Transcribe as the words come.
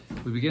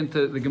We begin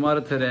the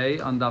Gemara today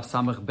on Daf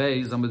Samach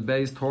Beis, Amud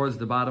Beis, towards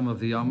the bottom of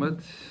the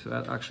Amud,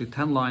 actually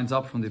 10 lines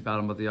up from the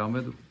bottom of the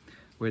Amud,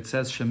 where it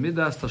says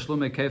Shemidas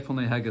Tashlume Kefil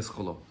Neheges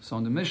Chulu. So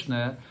in the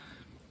Mishnah,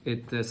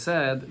 it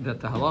said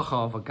that the halacha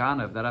of a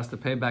ganav that has to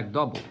pay back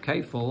double,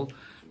 Kefil,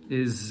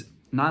 is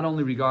not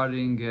only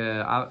regarding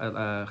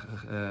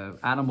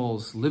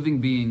animals, living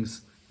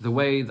beings, the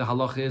way the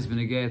halacha is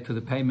benegeh to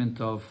the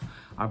payment of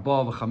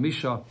Bava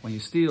Kama when you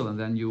steal and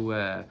then you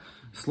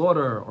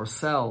slaughter or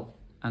sell,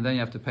 and then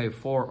you have to pay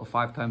 4 or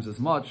 5 times as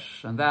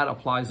much, and that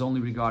applies only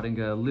regarding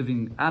a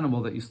living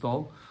animal that you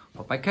stole.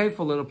 But by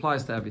kefil, it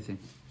applies to everything,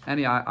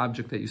 any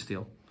object that you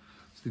steal.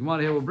 So the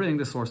Gemara here will bring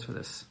the source for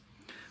this.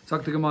 So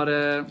the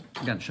Gemara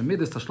again,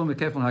 Shemidas Tashlum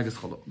Kefil Haggis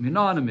Cholu. Mina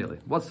Amili.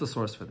 What's the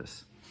source for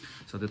this?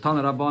 So the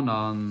Tana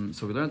Rabbanan.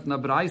 So we learned in the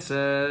Braise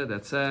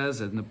that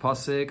says in the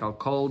pasuk Al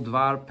Kol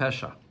Dvar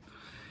Pesha.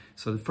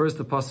 So the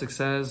pasuk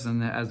says,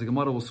 and as the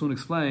Gemara will soon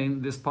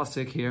explain, this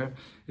pasuk here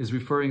is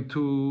referring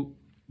to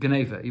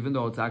Geneva, even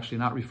though it's actually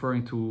not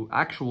referring to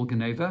actual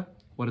Geneva.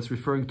 What it's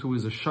referring to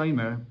is a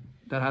shomer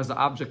that has the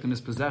object in his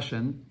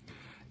possession,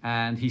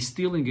 and he's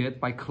stealing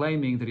it by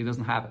claiming that he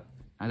doesn't have it,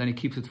 and then he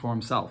keeps it for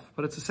himself.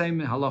 But it's the same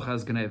halacha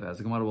as Geneva, as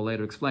the Gemara will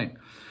later explain.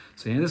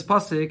 So in this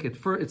pasuk,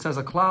 it says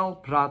a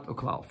klal, prat, o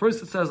klal.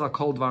 First it says a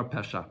kol dvar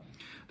pesha,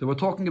 that we're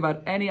talking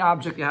about any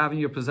object you have in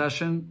your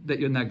possession that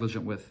you're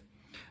negligent with.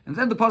 And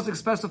then the pasuk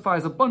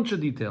specifies a bunch of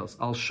details.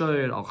 Al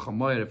shoyer, al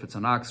chamoyer, if it's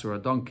an ox or a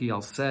donkey,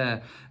 al seh,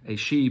 a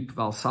sheep,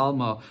 al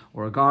salma,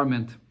 or a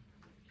garment.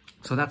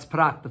 So that's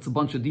prat, that's a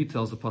bunch of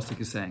details the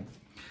pasuk is saying.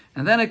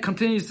 And then it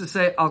continues to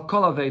say, al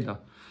kol aveda,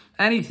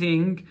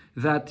 anything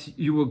that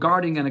you were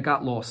guarding and it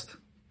got lost.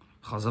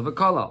 Chazav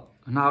v'kolal.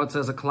 Now it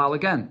says a klal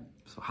again.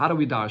 So how do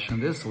we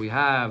darshan this? So we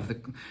have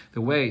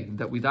the way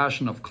that we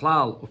darshan of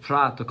klal, or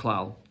prat to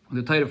klal.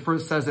 The Torah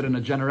first says it in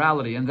a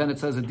generality, and then it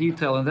says a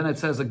detail, and then it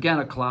says again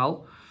a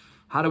klal.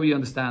 How do we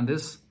understand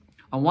this?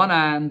 On one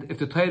hand, if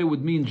the Torah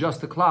would mean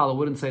just a klal, it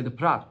wouldn't say the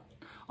prat.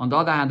 On the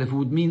other hand, if it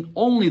would mean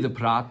only the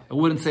prat, it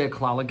wouldn't say a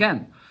klal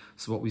again.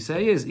 So what we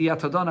say is,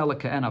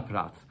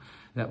 prat.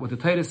 That what the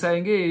Torah is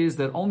saying is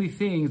that only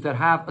things that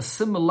have a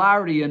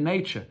similarity in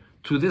nature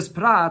to this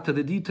prat, to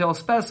the detail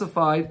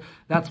specified,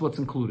 that's what's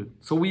included.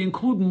 So we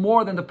include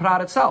more than the prat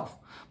itself,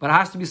 but it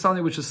has to be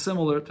something which is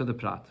similar to the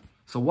prat.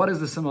 So what is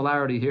the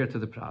similarity here to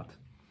the prat?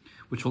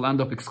 Which will end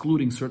up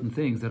excluding certain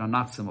things that are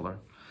not similar.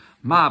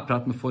 Ma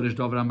prat meforish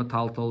dovra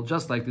metaltal,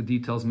 just like the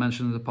details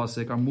mentioned in the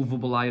pasuk are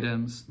movable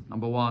items,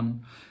 number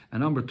one.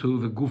 And number two,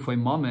 the gufay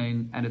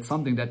mamein, and it's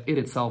something that it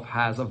itself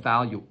has a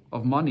value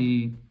of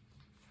money.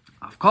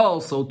 Of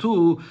course, so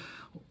too,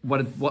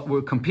 what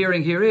we're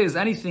comparing here is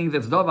anything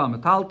that's dovra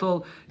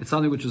metaltal, it's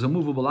something which is a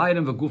movable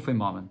item, the gufay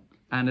mamein,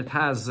 and it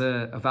has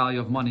a value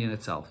of money in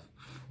itself.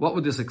 What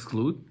would this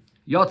exclude?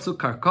 Yatsu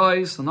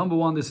karkois, so number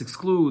one, this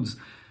excludes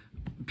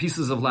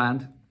pieces of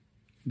land.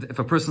 If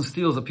a person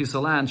steals a piece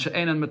of land,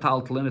 she'enan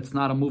metaltalin, it's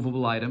not a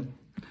movable item.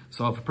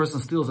 So if a person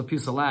steals a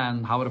piece of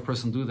land, how would a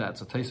person do that?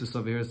 So Taisus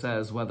over here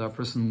says whether a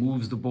person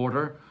moves the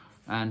border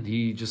and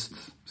he just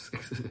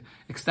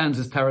extends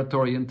his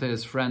territory into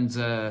his friend's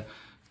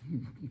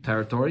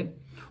territory,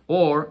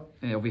 or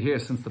over here,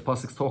 since the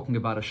pasuk's talking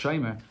about a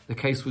shomer, the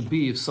case would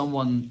be if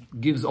someone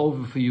gives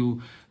over for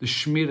you the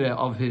shmira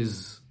of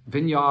his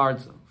vineyard,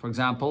 for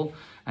example,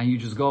 and you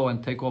just go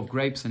and take off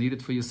grapes and eat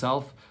it for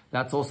yourself.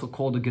 That's also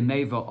called a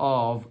geneva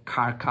of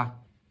karka,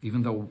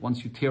 even though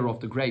once you tear off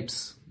the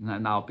grapes,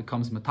 now it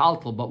becomes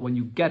metaltal, but when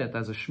you get it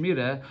as a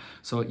shmira,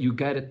 so you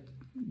get it,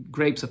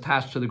 grapes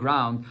attached to the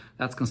ground,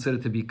 that's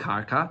considered to be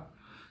karka.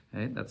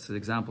 Okay, that's the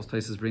examples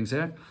Taisus brings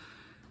here.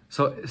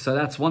 So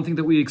that's one thing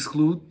that we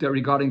exclude, that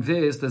regarding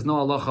this, there's no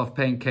halacha of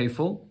paying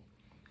kefil.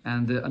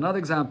 And another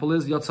example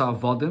is Yotza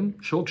Avodim,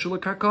 Shok Shula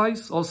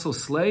Karkais, also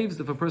slaves.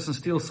 If a person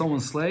steals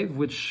someone's slave,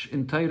 which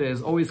in Torah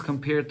is always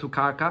compared to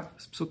Karka,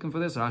 psukim for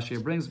this,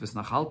 Rashi brings,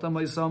 Visnachalta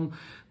Maisam,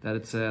 that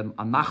it's a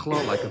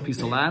nachla, like a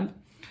piece of land.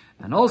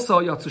 And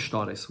also Yotza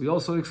Shtaris. We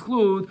also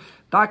exclude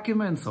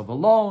documents of a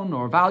loan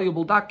or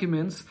valuable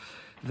documents,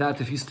 that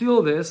if you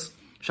steal this,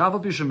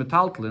 Shaval Pisha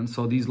Metaltlin,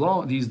 so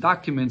these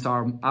documents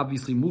are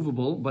obviously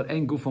movable, but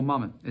ain't gufo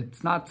mammon.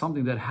 It's not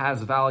something that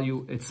has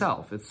value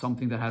itself. It's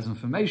something that has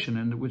information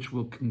in which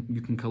you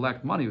can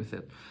collect money with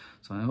it.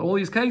 So in all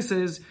these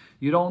cases,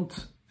 you don't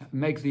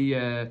pay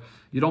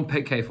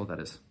kefil, that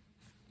is.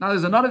 Now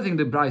there's another thing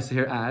that Bryce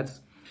here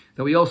adds,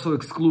 that we also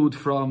exclude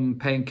from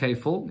paying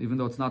kefil, even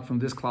though it's not from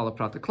this klal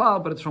prat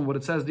klal, but it's from what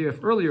it says there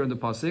earlier in the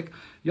pasuk.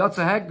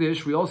 Yatsa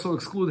hektish, we also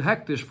exclude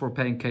hektish for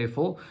paying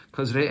kefil,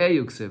 because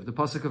re'eyu ksiv. The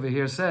pasuk over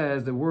here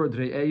says the word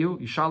re'eyu,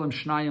 yishalem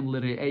shnayim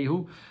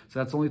lire'eyu, so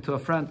that's only to a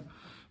friend,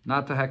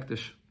 not to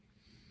hektish.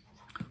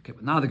 Okay,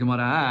 but now the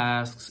Gemara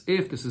asks,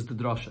 if this is the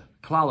drasha,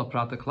 klal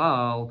prat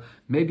klal,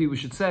 maybe we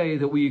should say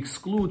that we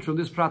exclude from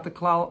this prat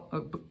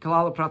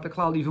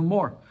klal even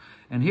more.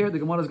 And here the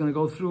Gemara is going to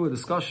go through a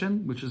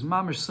discussion which is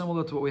mamish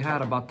similar to what we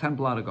had about 10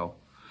 blot ago.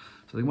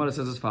 So the Gemara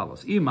says as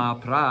follows: Ima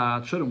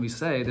prat, shouldn't we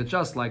say that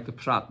just like the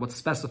prat, what's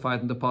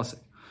specified in the pasuk,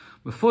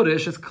 With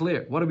footish, it's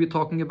clear. What are we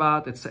talking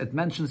about? It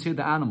mentions here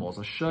the animals,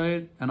 a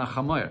shoir and a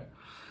chamayr.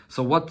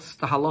 So what's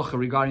the halacha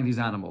regarding these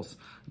animals?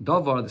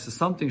 Davar, this is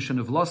something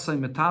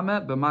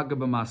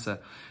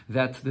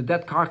that the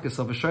dead carcass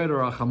of a shoir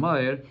or a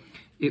chamayr,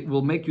 it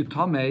will make you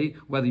tamei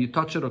whether you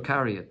touch it or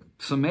carry it.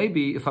 So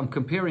maybe if I'm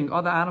comparing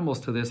other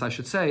animals to this, I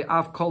should say,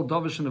 I've called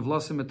davishin of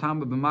losim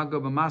metame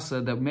b'maga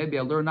b'masa, that maybe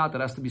I learn out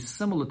that has to be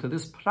similar to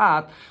this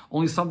prat,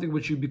 only something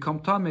which you become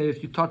tamei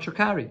if you touch or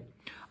carry.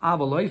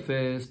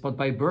 But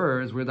by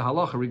birds, where the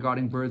halacha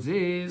regarding birds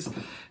is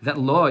that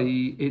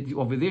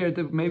over there,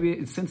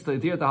 maybe since the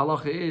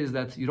halacha is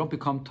that you don't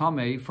become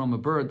tamei from a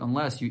bird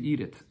unless you eat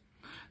it,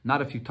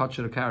 not if you touch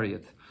it or carry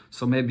it.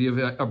 So maybe if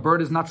a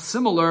bird is not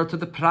similar to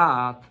the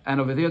prat, and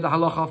over there the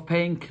halacha of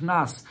paying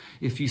knas,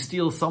 if you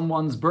steal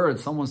someone's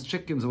birds, someone's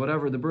chickens, or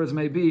whatever the birds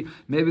may be,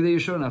 maybe you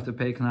shouldn't have to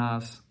pay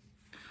knas.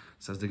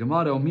 Says the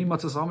Gemara,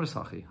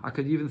 I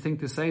could even think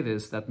to say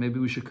this, that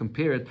maybe we should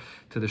compare it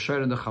to the shoir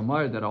and the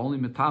chamayr that are only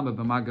metame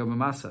b'maga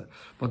b'masa.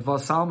 But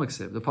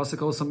the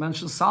pasuk also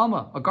mentions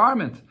salma, a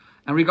garment,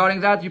 and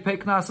regarding that you pay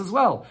knas as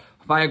well.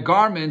 By a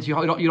garment, you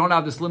don't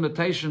have this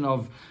limitation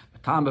of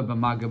metame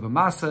b'maga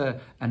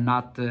b'masa, and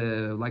not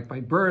like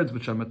by birds,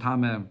 which are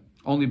metame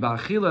only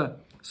ba'achila.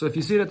 So if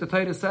you see that the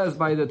Torah says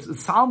by the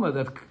salma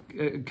that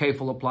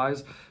kefil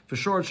applies, for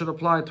sure it should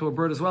apply to a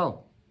bird as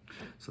well.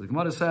 So the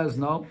Gemara says,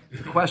 no,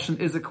 the question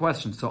is a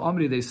question. So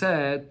Amri, they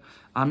said,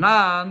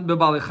 Anan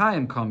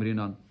bebalechayim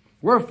kamrinan.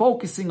 We're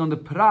focusing on the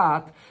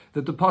prat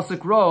that the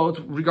pasuk wrote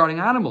regarding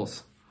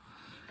animals.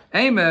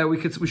 Eime,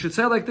 we should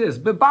say like this,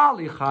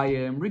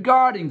 bebalechayim,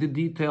 regarding the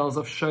details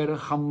of shoir and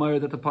chamayr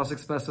that the pasuk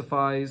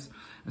specifies.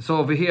 And so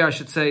over here I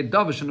should say,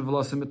 davish and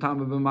velosim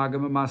metame b'maga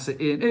b'masa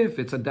in, if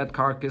it's a dead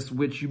carcass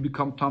which you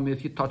become tummy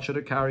if you touch it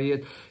or carry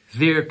it,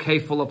 there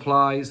kefil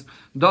applies.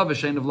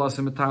 Davish and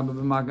velosim metame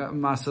b'maga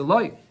b'masa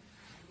loy.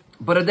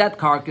 But a dead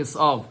carcass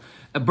of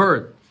a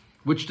bird,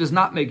 which does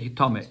not make you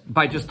tummy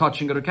by just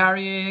touching it or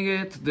carrying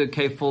it, the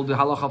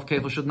halacha of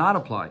kefil should not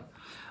apply.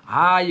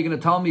 You're going to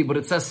tell me, but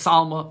it says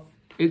salma.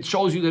 It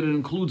shows you that it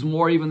includes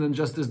more even than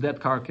just this dead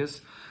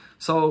carcass.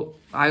 So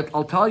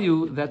I'll tell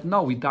you that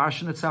no, we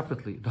darshan it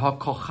separately.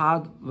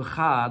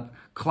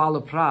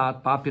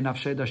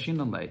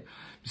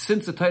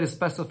 Since the Torah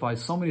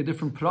specifies so many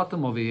different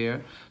pratim over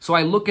here, so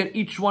I look at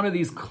each one of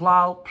these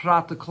klal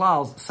prat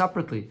klals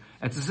separately.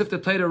 It's as if the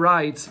Torah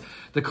writes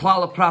the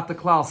klal prat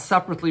klal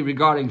separately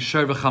regarding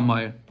shoir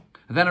v'chamayr.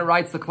 Then it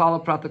writes the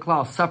klal prat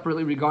klal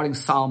separately regarding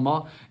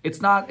salma. It's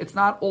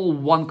not all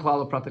one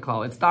klal prat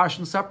klal. It's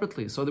darshan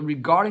separately. So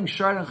regarding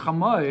shoir and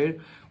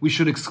chamayr, we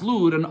should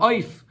exclude an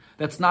oif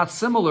that's not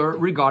similar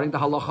regarding the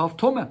halacha of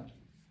tumah.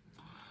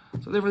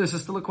 So therefore, this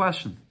is still a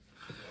question.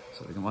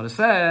 So the Gemara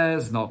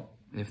says no.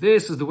 If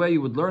this is the way you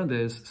would learn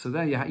this, so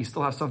then you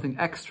still have something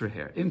extra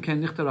here. Even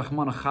regarding the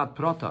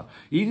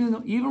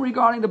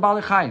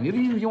balechayim,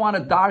 even if you want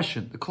a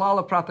darshan, the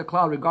klal prata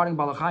klal regarding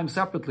balechayim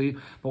separately,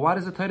 but why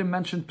does the Torah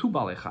mention two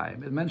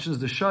balechayim? It mentions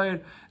the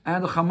shoir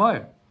and the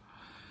chamayr.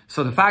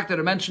 So the fact that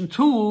it mentioned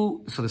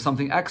two, so there's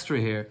something extra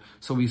here.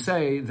 So we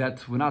say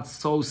that we're not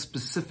so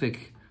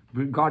specific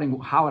regarding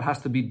how it has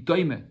to be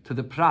doime to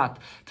the prat,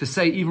 to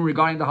say even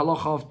regarding the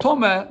halacha of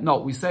tomeh. No,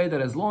 we say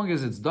that as long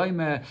as it's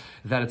doime,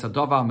 that it's a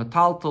dava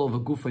metaltal,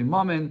 v'gufay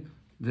mamin,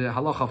 the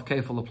halacha of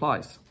kefil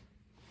applies.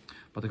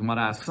 But the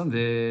Gemara asks on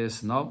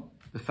this, no,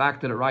 the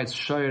fact that it writes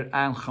shoir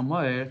and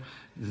chamayr,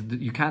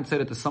 you can't say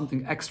that there's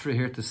something extra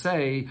here to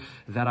say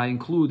that I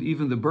include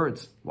even the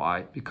birds.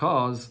 Why?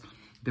 Because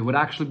there would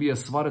actually be a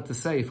svara to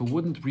say, if it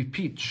wouldn't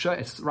repeat,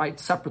 write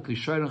separately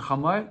shoir and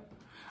chamayr,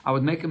 I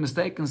would make a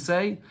mistake and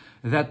say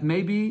that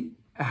maybe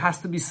it has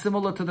to be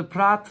similar to the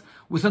prat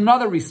with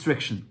another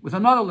restriction, with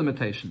another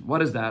limitation.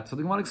 What is that? So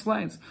the Gemara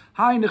explains.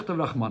 Hi nichtav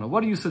rachmana.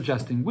 What are you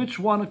suggesting? Which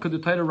one could the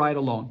Torah write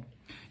alone?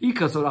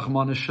 Ikas or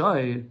rachmana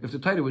shoir. If the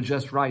Torah would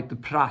just write the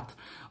prat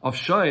of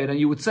shoir, and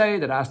you would say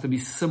that it has to be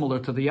similar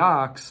to the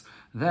ox,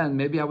 then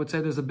maybe I would say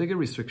there's a bigger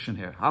restriction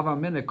here. The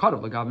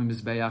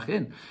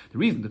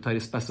reason the Torah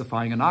is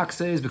specifying an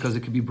ox is because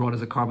it could be brought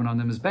as a carbon on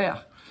the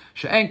mizbeach.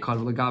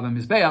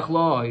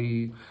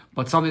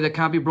 But something that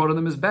can't be brought on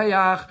the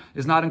mizbeach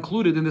is not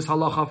included in this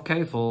halacha of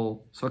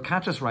kefil. So it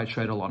can't just write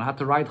shoir alone. I have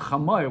to write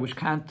chamayr, which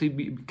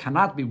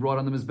cannot be brought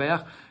on the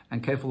mizbeach,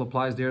 and kefil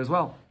applies there as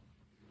well.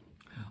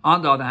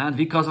 On the other hand,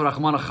 because of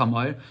rachmana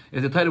chamayr,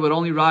 if the Torah would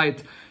only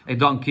write a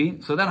donkey,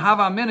 so then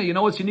hava mina, you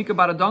know what's unique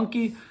about a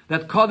donkey?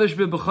 That kadosh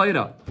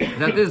b'bechayra,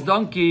 that this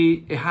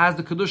donkey, it has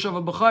the kedusha of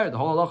a bechayra. The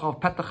whole halacha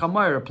of petach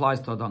chamayr applies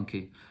to a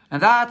donkey.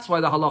 And that's why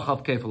the halacha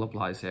of kefil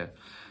applies here.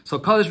 So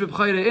kadosh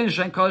b'bechayra in,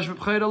 shein kadosh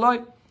b'bechayra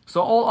loy.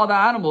 So all other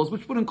animals,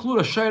 which would include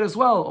a shoir as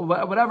well, or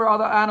whatever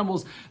other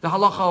animals the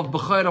halacha of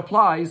bechayra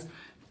applies,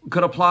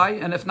 could apply,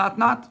 and if not,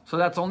 not. So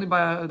that's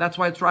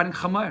why it's writing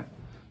chamayr.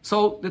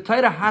 So the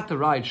Torah had to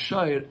write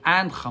shoir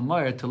and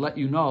chamayr to let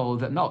you know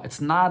that no, it's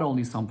not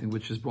only something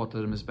which is brought to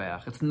the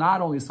mizbeach. It's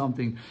not only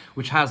something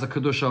which has a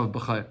kedusha of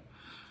b'chayr.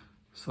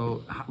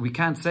 So we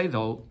can't say,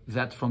 though,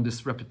 that from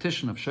this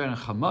repetition of Sheir and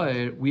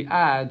Chamayr, we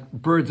add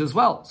birds as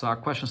well. So our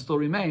question still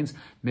remains,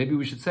 maybe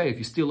we should say, if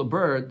you steal a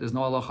bird, there's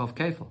no halacha of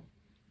kefil.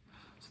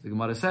 So the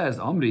Gemara says,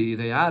 Omri,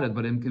 they added,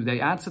 but they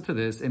answer to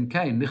this, Im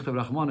Kain, Nichtav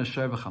Rachman is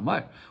Sheir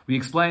v'Chamayr. We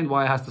explained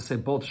why it has to say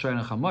both Sheir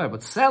and Chamayr,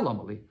 but Sel,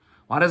 Omri.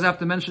 Why does it have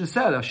to mention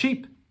Sel, a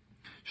sheep?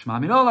 Shema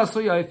Minol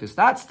Asuyayfis.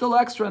 That's still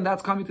extra, and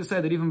that's coming to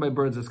say that even by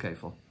birds it's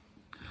kefil.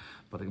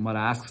 But the Gemara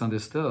asks on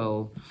this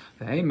still,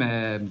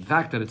 the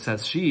fact that it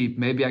says sheep,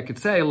 maybe I could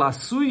say,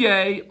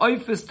 Lasuye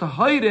oifis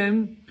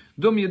tahirim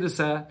dum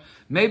yedeseh.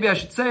 Maybe I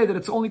should say that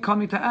it's only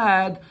coming to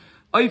add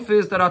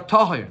oifis that are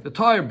tahir, the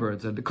tahir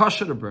birds, the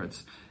kosher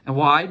birds. And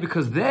why?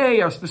 Because they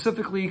are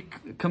specifically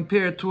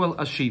compared to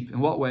a sheep.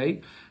 In what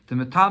way? The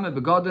metame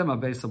begodem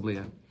abeis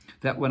abliyah.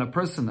 That when a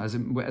person, as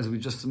we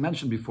just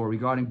mentioned before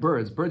regarding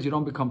birds, you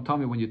don't become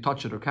tummy when you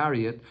touch it or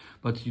carry it,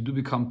 but you do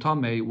become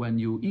tummy when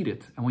you eat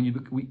it. And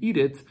when we eat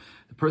it,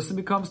 the person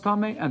becomes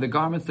tummy, and the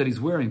garments that he's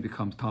wearing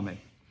becomes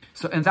tummy.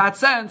 So in that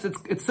sense,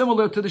 it's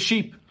similar to the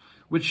sheep,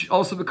 which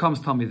also becomes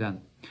tummy then.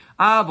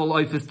 But the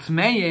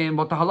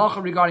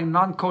halacha regarding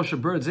non-kosher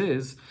birds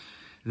is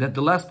that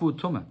the less put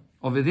tumah.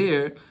 Over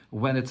there,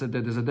 when there's a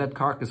dead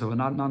carcass of a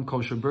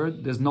non-kosher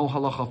bird, there's no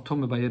halacha of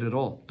tumah by it at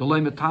all.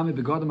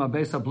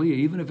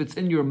 Even if it's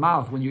in your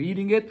mouth when you're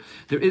eating it,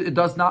 it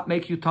does not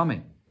make you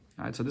tummy.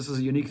 All right, so this is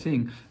a unique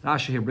thing.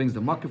 Rashi here brings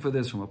the makkah for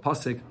this from a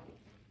pasuk,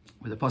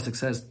 where the pasuk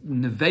says,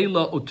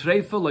 "Nevela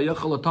utreifa la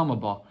yachal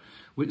tamaba."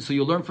 So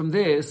you learn from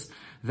this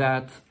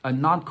that a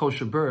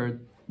non-kosher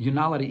bird you're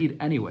not allowed to eat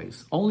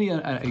anyways. Only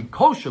a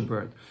kosher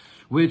bird,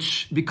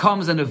 which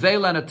becomes a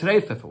nevela and a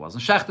treif if it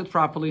wasn't shechted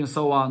properly and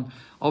so on.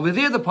 Over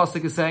there, the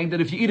pasuk is saying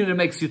that if you eat it, it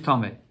makes you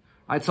tummy.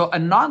 Right? So a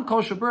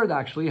non-kosher bird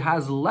actually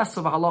has less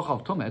of a halacha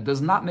of tummy. It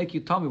does not make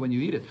you tummy when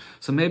you eat it.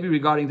 So maybe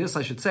regarding this,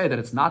 I should say that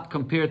it's not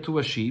compared to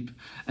a sheep,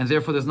 and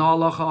therefore there's no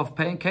halacha of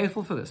paying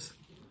kefil for this.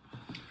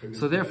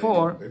 So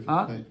therefore, if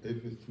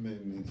it's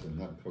means a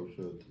not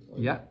kosher.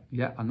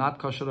 A not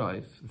kosher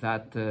oif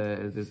that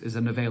is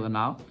a nevela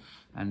now,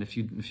 and if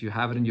you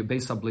have it in your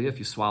beis abliya, if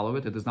you swallow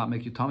it, it does not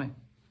make you tummy.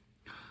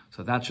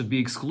 So that should be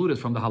excluded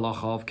from the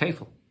halacha of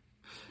kefil.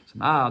 So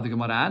now the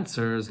Gemara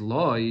answers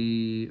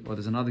loi, or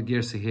there's another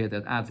girsa here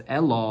that adds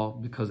ella,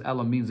 because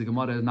ella means the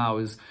Gemara now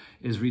is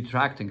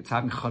retracting. It's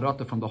having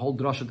charata from the whole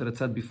drasha that it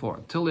said before.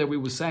 Until there we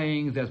were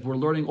saying that we're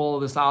learning all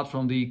of this out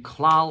from the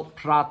klal,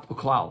 prat,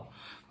 uklal.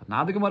 But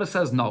now the Gemara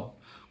says no.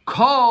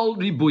 Kol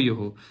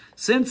ribuyehu.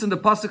 Since in the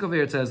pasuk over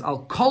here it says al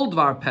kol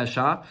dvar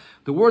pesha,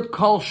 the word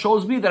kol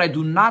shows me that I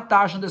do not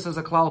darshan this as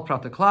a klal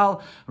prat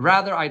klal.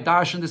 Rather, I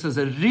darshan this as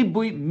a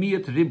ribui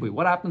miyat ribui.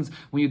 What happens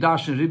when you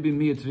darshan ribui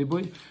miyat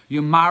ribui?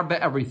 You marbe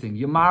everything.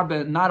 You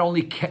marbe not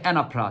only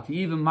ke'ena prat,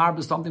 you even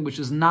marbe something which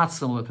is not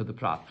similar to the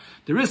prat.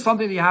 There is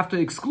something that you have to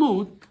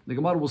exclude. The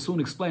Gemara will soon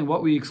explain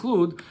what we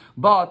exclude,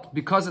 but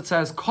because it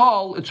says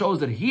kol, it shows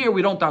that here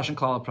we don't darshan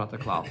klal prat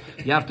klal.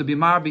 You have to be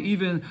marbe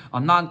even a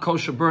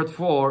non-kosher bird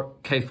for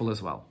kefil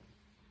as well.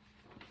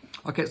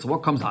 Okay, so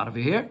what comes out of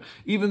it here?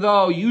 Even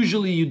though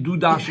usually you do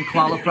darshan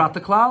klal prat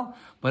klal,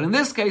 but in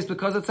this case,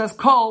 because it says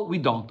kol, we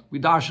don't. We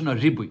darshan a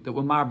ribui, that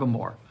will marbe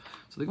more.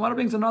 So the Gemara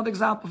brings another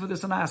example for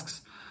this and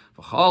asks,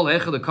 is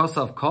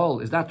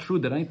that true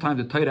that anytime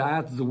the Torah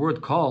adds the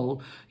word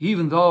kol,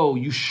 even though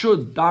you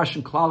should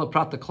darshan klal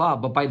prat klal,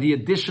 but by the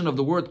addition of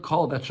the word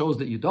kol, that shows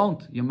that you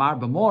don't, you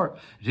marbe more.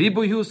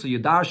 Ribuyu, so you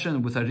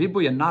darshan with a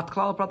ribui and not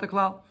klal prat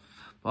klal.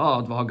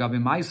 Oh,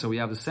 we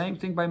have the same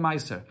thing by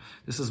Meiser.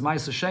 This is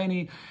Meiser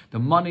Sheni, the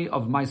money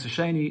of Meiser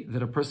Sheni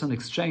that a person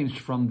exchanged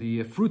from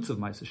the fruits of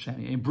Meiser Sheni.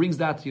 And he brings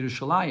that to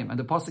Yerushalayim. And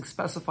the pasuk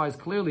specifies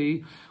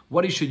clearly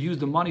what he should use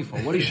the money for,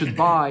 what he should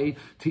buy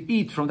to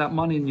eat from that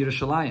money in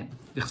Yerushalayim.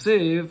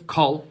 Dichsiv,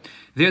 kol.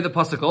 There the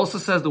pasuk also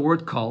says the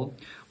word kol.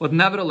 But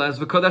nevertheless,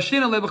 we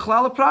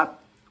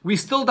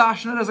still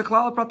darshan it as a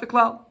klal prat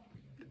klal.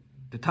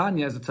 The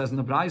Tanya, as it says in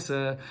the Braise,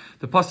 the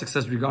pasuk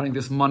says regarding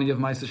this money of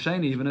Ma'aseh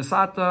Sheni, even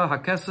esata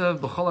hakesev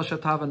b'chol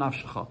hashatava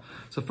nafshecha.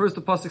 So first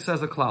the pasuk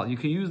says a klal. You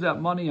can use that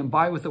money and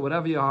buy with it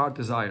whatever your heart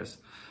desires.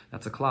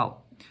 That's a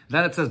klal.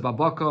 Then it says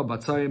babaka,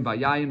 batzarim,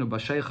 bayayin,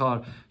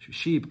 basheichar,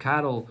 sheep,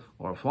 cattle,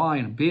 or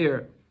wine,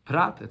 beer,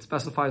 prat. It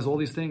specifies all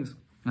these things.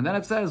 And then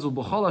it says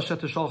u'b'chol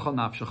hashatishalcha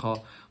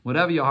nafshecha,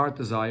 whatever your heart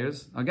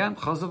desires. Again,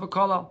 chazav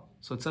v'kola.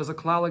 So it says a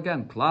klal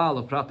again, klal,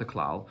 a prat, a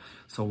klal.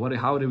 So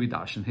how do we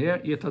darshan here?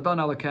 Yetadan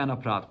alakana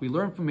prat. We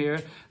learn from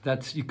here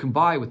that you can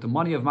buy with the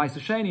money of Ma'aseh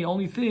Sheni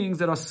only things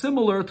that are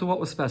similar to what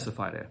was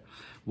specified here.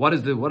 What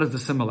is the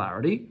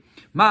similarity?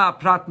 Ma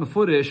prat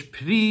mefurish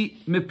pri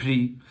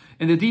mipri.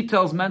 In the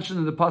details mentioned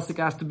in the pasuk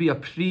has to be a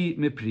pri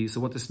mipri.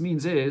 So what this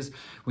means is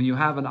when you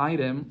have an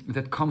item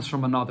that comes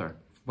from another,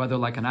 whether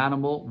like an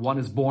animal, one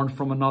is born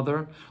from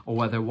another, or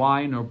whether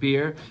wine or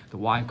beer, the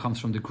wine comes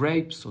from the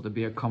grapes, or the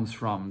beer comes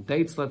from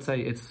dates, let's say.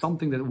 It's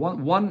something that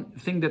one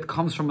thing that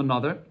comes from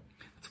another.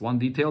 It's one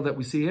detail that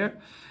we see here.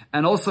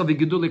 And also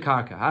vigiduli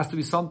karka has to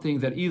be something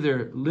that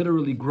either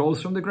literally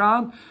grows from the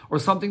ground or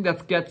something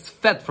that gets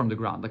fed from the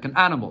ground, like an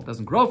animal. It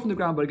doesn't grow from the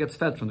ground, but it gets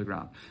fed from the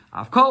ground.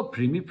 Avkol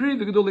primi pri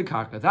vigiduli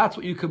karka. That's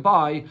what you could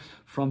buy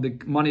from the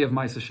money of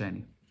Ma'aseh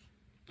Sheni.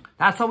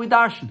 That's how we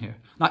darshan here.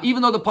 Now,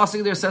 even though the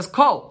pasuk there says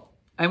kol,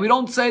 and we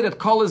don't say that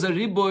kol is a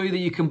riboy that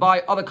you can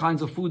buy other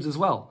kinds of foods as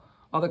well,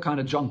 other kind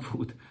of junk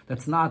food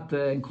that's not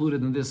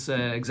included in this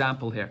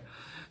example here.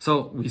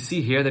 So we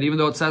see here that even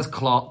though it says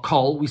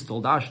kol, we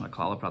still darshan a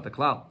klal prat a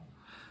klal.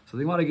 So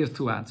they want to give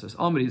two answers.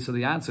 Omri, so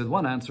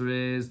one answer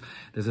is,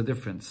 there's a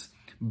difference.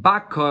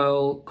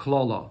 Bakol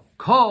klolo.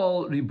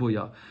 Kol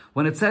ribuya.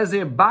 When it says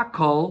here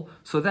bakol,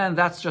 so then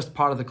that's just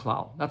part of the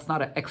klal. That's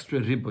not an extra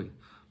ribuy.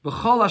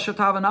 B'chol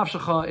hashatav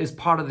nafshecha is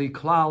part of the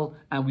klal,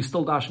 and we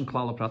still darshan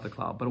klal prat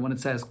klal. But when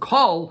it says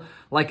kol,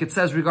 like it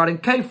says regarding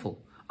kefil,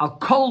 al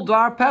kol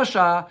dar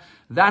pesha,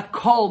 that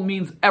kol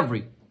means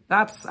every.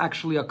 That's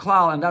actually a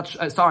klal, and that's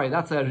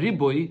a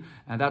ribuy,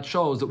 and that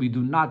shows that we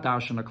do not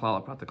darshan a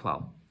klal prat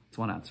klal. It's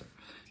one answer.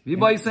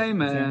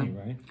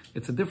 Right?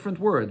 It's a different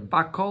word.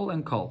 Bakol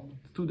and kol.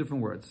 Two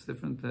different words,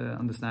 different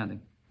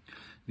understanding.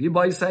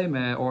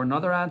 Or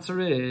another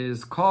answer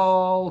is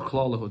kol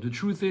klolahu. The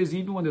truth is,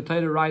 even when the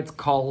Torah writes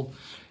kol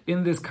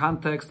in this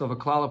context of a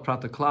klal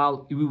prat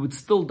klal, we would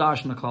still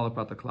darshan a klal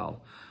prat klal.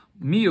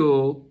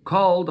 Miu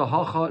kol the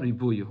hacha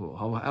ribuyuhu.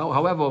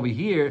 However, over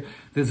here,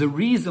 there's a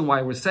reason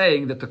why we're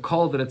saying that the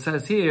kol that it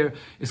says here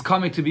is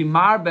coming to be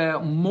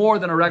marbe more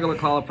than a regular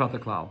klal prat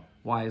klal.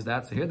 Why is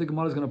that? So here the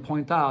Gemara is going to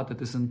point out that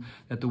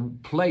that the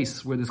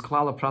place where this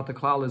klal prat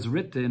klal is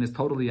written is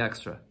totally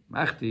extra.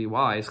 Mechti,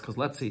 why? Because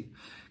let's see.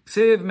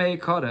 Ksiv mei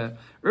kara.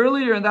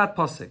 Earlier in that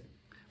pasuk,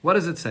 what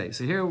does it say?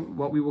 So here,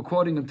 what we were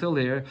quoting until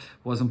here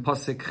was in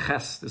pasuk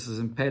ches. This is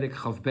in Perek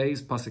Chav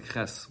Beis pasuk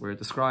ches, where it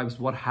describes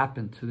what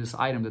happened to this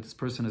item that this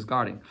person is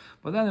guarding.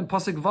 But then in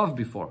pasuk vav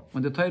before,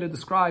 when the Torah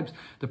describes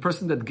the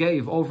person that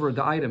gave over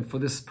the item for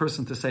this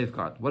person to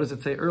safeguard, what does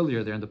it say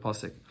earlier there in the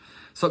pasuk?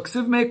 So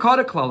ksiv mei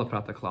kara klal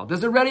prat klal.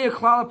 There's already a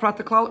klal prat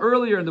klal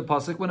earlier in the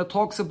pasuk when it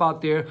talks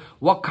about there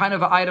what kind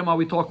of an item are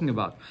we talking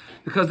about?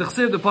 Because the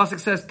pasuk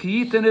says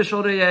ki yiten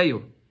ishol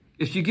reyeyu.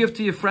 If you give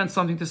to your friend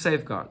something to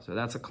safeguard, so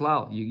that's a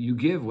klal. You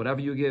give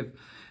whatever you give.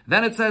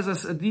 Then it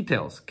says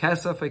details,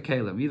 kesef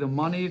ekelim, either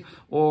money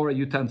or a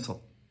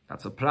utensil.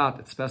 That's a prat,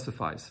 it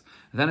specifies.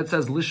 Then it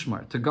says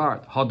lishmar, to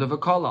guard, hodav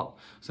kolal.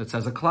 So it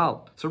says a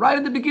klal. So right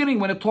in the beginning,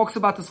 when it talks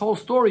about this whole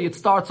story, it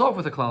starts off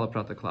with a klal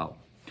prat klal.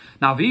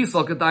 Now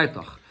v'yisal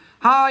kedaitach.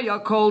 Haya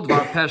kol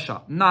dvar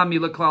pesha nami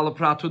leklal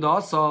pratu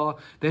dasa.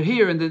 That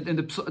here in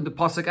the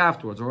pasuk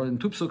afterwards, or in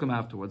two psukim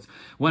afterwards,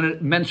 when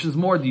it mentions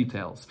more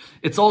details,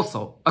 it's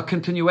also a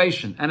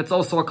continuation, and it's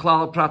also a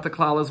klal prat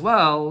klal as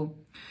well.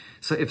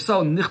 So if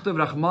so, nichtav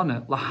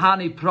rachmane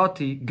lahani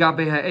prati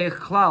gabe ha'ech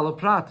klal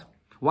prat.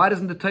 Why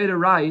doesn't the Torah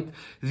write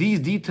these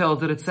details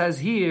that it says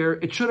here?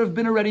 It should have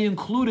been already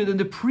included in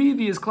the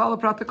previous klal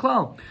prat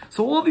klal.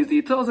 So all these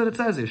details that it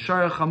says here,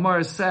 shara,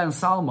 chamar, se, and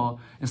salma,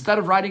 instead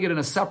of writing it in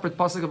a separate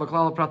pasuk of a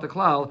klal prat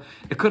klal,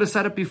 it could have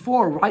said it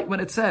before, right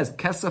when it says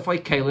kesef ay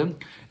kelim.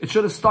 It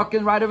should have stuck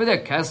in right over there,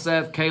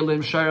 kesef, kelim,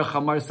 shara,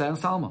 chamar, se, and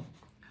salma.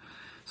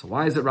 So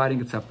why is it writing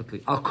it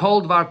separately? Al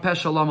kol dvar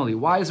pesha lamali.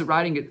 Why is it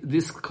writing it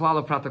this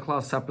klal prat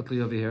klal separately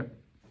over here?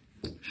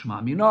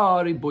 Shma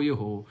minari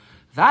buyahu.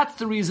 That's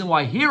the reason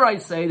why here I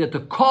say that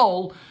the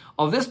kol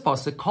of this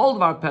pasuk, kol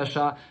dvar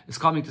pesha, is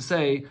coming to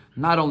say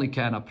not only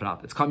kana prat,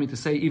 it's coming to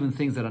say even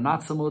things that are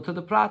not similar to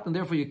the prat, and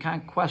therefore you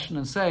can't question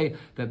and say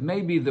that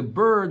maybe the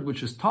bird,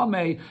 which is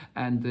tamei,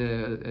 and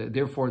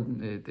therefore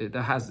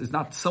is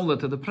not similar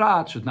to the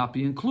prat, should not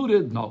be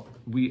included. No,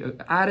 we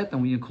add it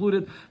and we include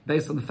it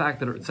based on the fact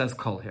that it says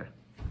kol here.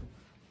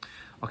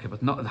 Okay,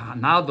 but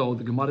now though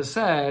the Gemara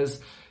says,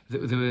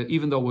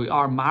 even though we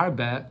are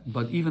marbe,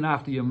 but even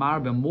after you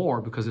marbe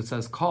more, because it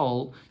says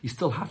kol, you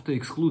still have to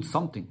exclude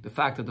something. The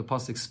fact that the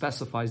pasuk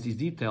specifies these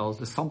details,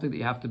 there's something that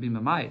you have to be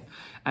memayit.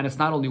 And it's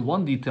not only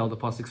one detail the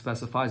pasuk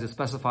specifies, it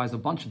specifies a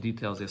bunch of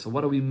details here. So what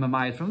do we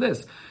memayit from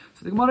this?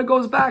 So the Gemara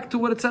goes back to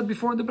what it said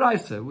before in the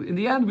Braise. In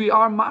the end, we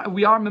are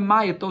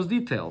memayit those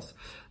details.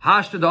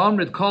 Hashta da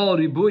amrit kol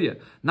ribuya.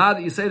 Now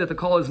that you say that the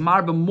kol is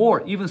marbe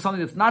more, even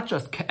something that's not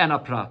just ke'ena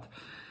prat.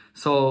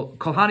 So,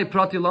 kolhani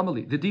prati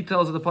lamali, the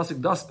details of the pasuk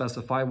does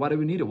specify why do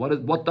we need it.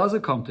 What does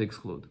it come to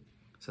exclude?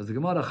 Says the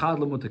Gemara, chad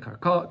lamute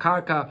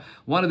karka.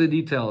 One of the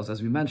details,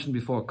 as we mentioned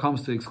before,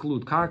 comes to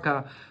exclude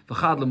karka.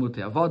 V'chad lamute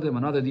avodim.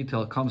 Another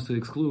detail comes to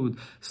exclude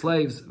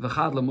slaves.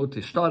 V'chad lamute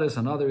shtaris.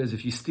 Another is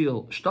if you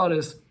steal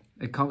shtaris,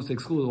 it comes to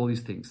exclude all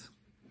these things.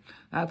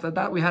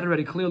 That we had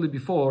already clearly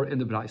before in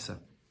the Braisa.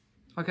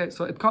 Okay,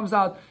 so it comes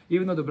out,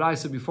 even though the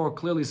Braisa before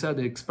clearly said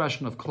the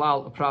expression of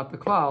klal prat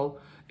klal,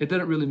 it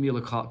didn't really mean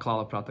a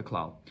klal prat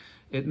klal.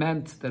 It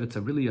meant that it's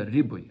really a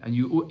ribui, and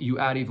you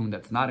add even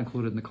that's not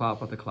included in the klal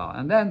prat klal.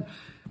 And then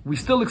we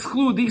still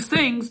exclude these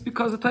things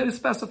because the Torah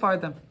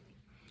specified them.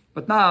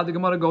 But now the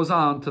Gemara goes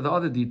on to the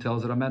other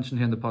details that are mentioned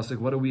here in the pasuk.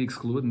 What do we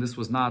exclude? And this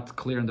was not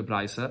clear in the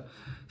Braisa.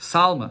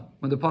 Salma,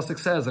 when the pasuk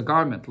says a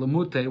garment,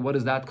 lamute, what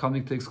is that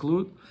coming to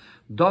exclude?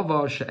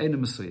 Davar she'einu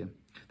mesuyim.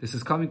 This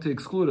is coming to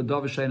exclude a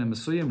Dov Shein and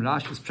Mesuyim.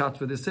 Rashi's pshat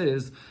for this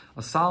is, a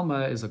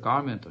salma is a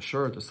garment, a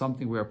shirt, or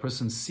something where a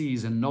person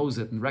sees and knows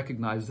it and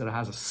recognizes that it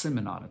has a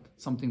siman on it.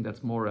 Something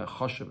that's more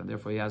choshev, and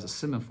therefore he has a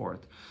siman for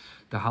it.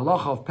 The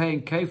halacha of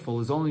paying kefil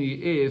is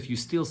only if you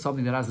steal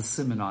something that has a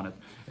siman on it.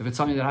 If it's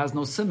something that has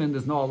no siman,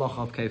 there's no halacha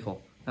of kefil.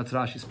 That's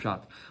Rashi's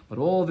pshat. But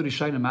all the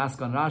Rishonim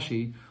ask on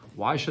Rashi,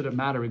 why should it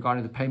matter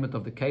regarding the payment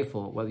of the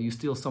kefil, whether you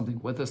steal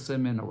something with a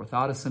siman or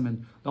without a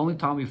siman? The only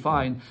time we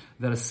find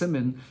that a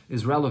siman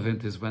is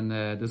relevant is when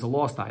there's a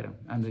lost item,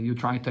 and you're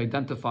trying to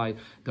identify,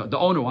 the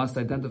owner wants to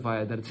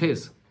identify that it's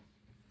his.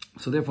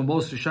 So therefore,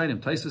 most Rishonim,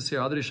 Taisus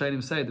here, other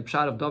Rishonim say, the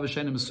pshat of Dov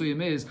Shein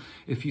Mesuyim is,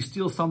 if you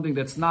steal something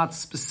that's not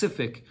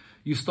specific,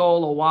 you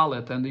stole a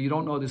wallet and you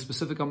don't know the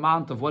specific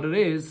amount of what it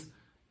is,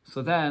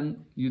 so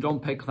then you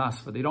don't pay knas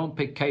for it. You don't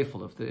pay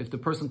kefil. If the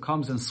person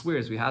comes and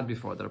swears, we had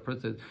before that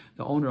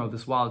the owner of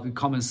this wallet would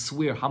come and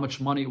swear how much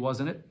money was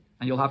in it,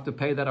 and you'll have to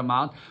pay that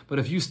amount. But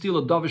if you steal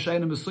a Dov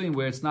Shein Mesuyim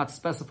where it's not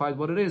specified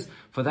what it is,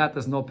 for that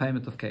there's no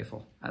payment of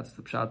kefil. That's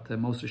the pshat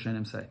most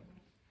Rishonim say.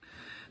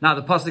 Now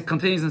the pasuk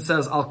continues and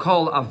says, "I'll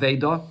call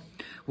aveda."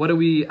 What do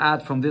we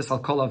add from this? "I'll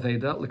call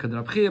aveda." Look at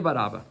Rabbi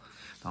Barabba.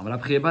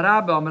 Rabbi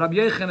Barabba, Rabbi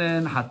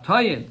Yechanan,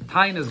 hatayin,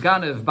 tayin is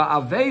ganev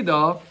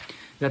ba'aveda.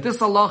 That this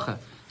halacha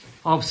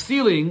of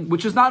stealing,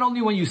 which is not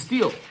only when you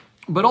steal,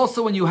 but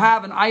also when you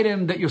have an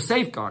item that you're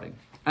safeguarding.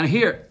 And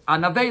here,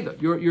 an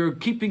aveda, you're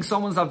keeping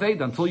someone's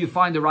aveda until you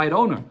find the right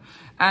owner.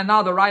 And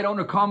now the right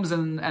owner comes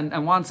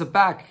and wants it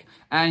back,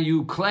 and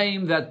you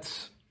claim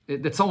that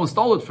someone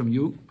stole it from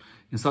you.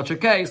 In such a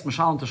case,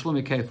 Mashalom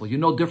Tashlumi Kefil. You're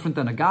no different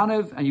than a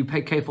Ganev, and you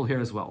pay Kefil here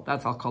as well.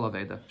 That's Al Kol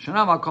Aveda.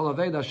 Shanav Al Kol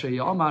Aveda Sheyi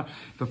Omar.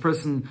 If a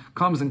person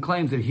comes and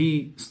claims that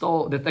he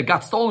stole, that it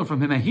got stolen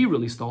from him and he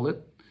really stole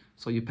it,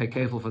 so you pay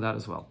Kefil for that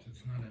as well.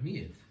 It's not a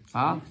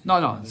miyat.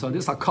 No. So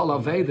this Al Kol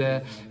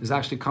Aveda is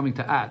actually coming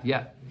to add,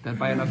 that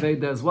by an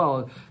Aveda as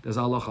well, there's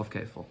a halach of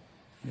Kefil.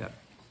 Yeah.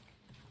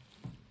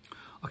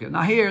 Okay,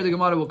 now here the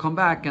Gemara will come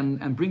back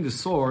and bring the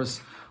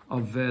source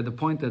of the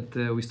point that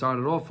we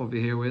started off over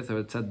here with, or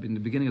it said in the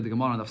beginning of the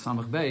Gemara of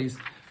Samach Beis,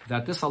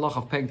 that this halach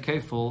of paying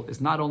kefil is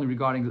not only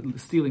regarding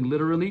stealing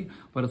literally,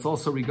 but it's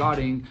also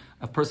regarding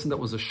a person that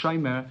was a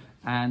shomer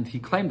and he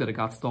claimed that it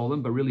got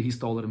stolen, but really he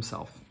stole it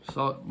himself.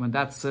 So when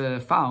that's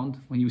found,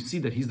 when you see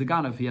that he's the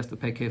ganav, he has to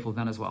pay kefil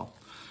then as well.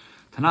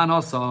 Tanan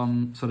also,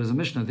 so there's a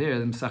Mishnah there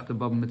in Masechta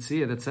Bava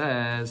Metzia that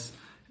says,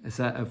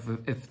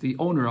 if the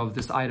owner of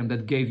this item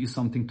that gave you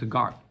something to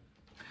guard,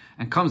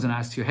 and comes and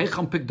asks you, "Hey,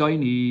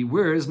 Pikdaini,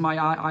 where is my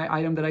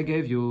item that I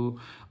gave you?"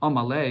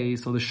 Amalei.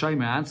 So the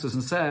shomer answers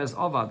and says,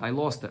 "Avad, I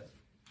lost it."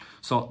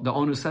 So the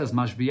owner says,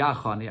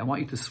 "Mashbiyachani, I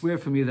want you to swear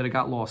for me that it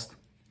got lost."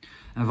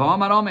 And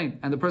v'amar amen.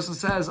 And the person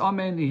says,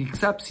 "Amen." He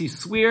accepts. He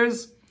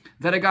swears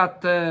that it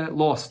got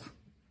lost.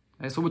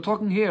 Okay, so we're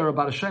talking here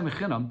about a shomer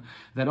chinam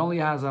that only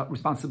has a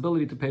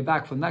responsibility to pay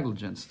back for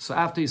negligence. So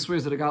after he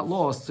swears that it got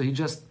lost, so he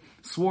just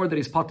swore that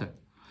he's pater.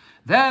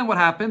 Then what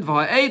happened?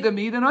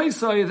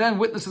 Then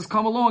witnesses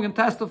come along and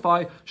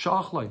testify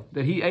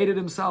that he ate it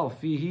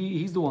himself.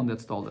 He's the one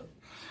that stole it.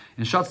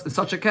 In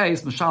such a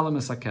case, Mashalom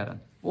is sakeren.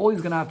 All he's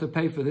going to have to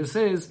pay for this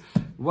is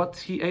what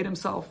he ate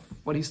himself,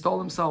 what he stole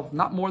himself,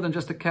 not more than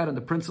just a keren,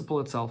 the principle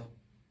itself.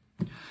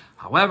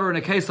 However, in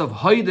a case of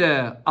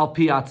hoide al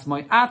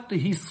piatzmai, after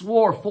he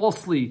swore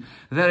falsely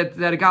that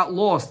it got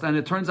lost, and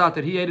it turns out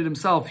that he ate it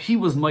himself, he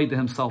was made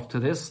himself to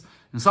this.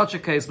 In such a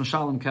case,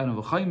 Mashalom keren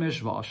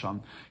v'chaimish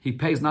v'asham. He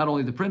pays not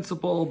only the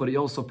principal, but he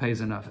also pays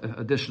an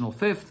additional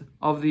fifth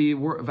of the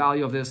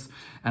value of this,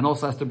 and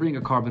also has to bring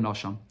a carbon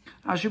asham.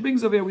 As she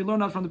brings over here, we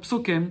learn out from the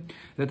psukim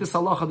that this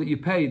halacha that you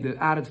pay, the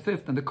added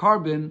fifth and the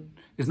carbon,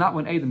 is not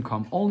when Adam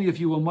come, only if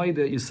you will made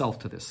yourself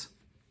to this.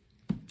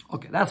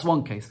 Okay, that's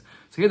one case.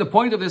 So here the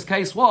point of this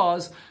case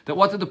was that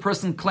what did the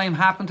person claim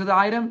happened to the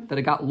item? That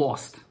it got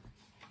lost.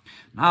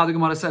 Now the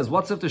Gemara says,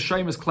 what's if the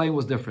shomer's claim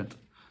was different?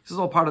 This is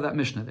all part of that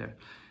Mishnah there.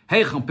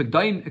 Heicham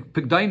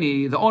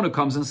Pikdaini, the owner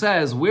comes and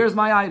says, "Where's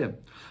my item?"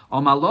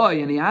 Amaloi,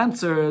 and he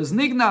answers,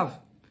 "Nignav."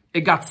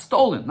 It got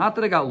stolen. Not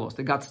that it got lost.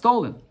 It got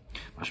stolen.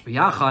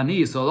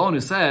 Mashbiyachani, so the owner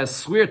says,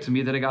 "Swear to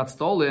me that it got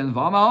stolen."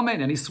 V'ama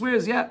amen, and he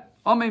swears,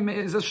 amen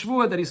is a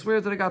shvua that he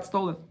swears that it got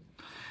stolen.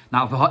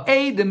 Now,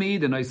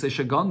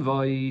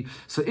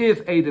 so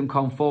if Adam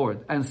come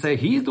forward and say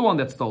he's the one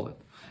that stole it,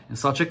 in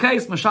such a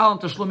case, Mashalom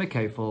Tashlumi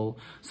Kefil.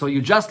 So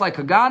you just like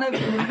a ganev,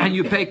 and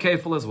you pay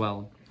kefil as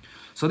well.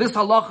 So this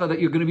halacha that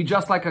you're going to be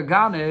just like a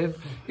ganev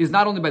is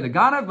not only by the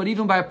ganev, but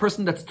even by a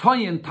person that's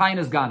toyin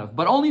as ganev.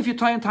 But only if you're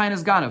toyin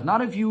as ganev,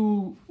 not if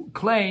you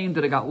claim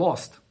that it got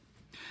lost.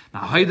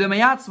 Now,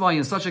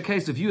 in such a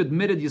case, if you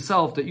admitted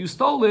yourself that you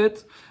stole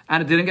it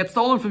and it didn't get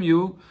stolen from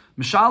you,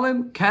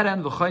 mishalim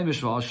keren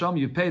v'chaimish v'asham,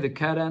 you pay the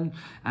keren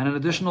and an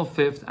additional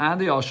fifth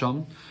and the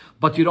asham,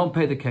 but you don't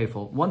pay the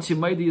kefil. Once you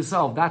made it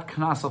yourself, that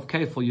knas of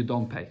kefil you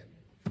don't pay.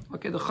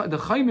 Okay, the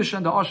chaimish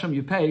and the asham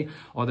you pay,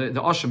 or the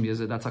asham is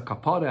that's a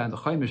kapara, and the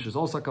chaimish is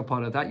also a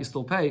kapara, that you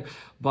still pay,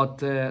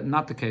 but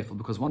not the kefil,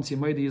 because once you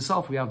made it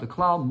yourself, we have the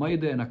klal,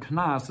 made it, and a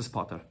knas is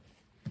pater.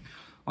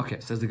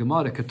 Okay, says the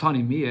Gemara,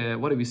 Katani Miyeh,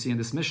 what do we see in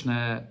this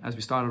Mishnah, as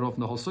we started off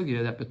in the whole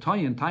sugya, that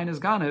B'toyin, Tain is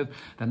Ganev,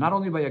 that not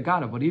only by a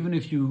Ganev, but even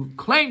if you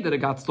claim that it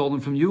got stolen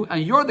from you,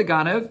 and you're the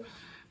Ganev,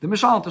 the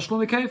Mishal,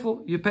 Tashlumi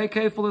Kefil, you pay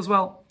Kefil as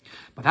well.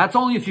 But that's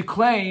only if you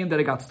claim that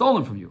it got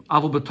stolen from you.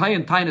 Avul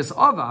B'toyin, Tain is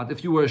Avad,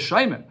 if you were a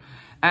Shaimer,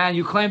 and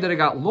you claim that it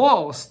got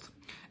lost,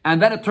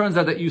 and then it turns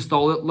out that you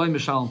stole it, Loi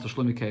Mishal,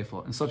 Tashlumi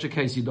Kefil. In such a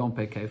case, you don't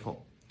pay Kefil.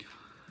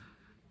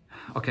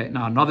 Okay,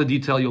 now another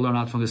detail you'll learn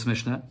out from this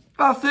Mishnah.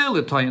 Even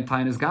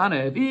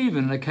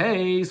in a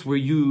case where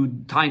you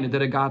tained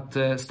that it got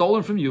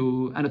stolen from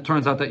you, and it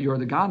turns out that you're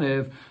the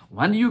ganev,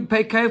 when do you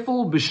pay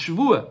kefil?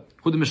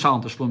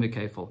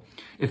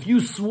 If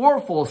you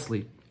swore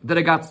falsely that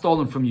it got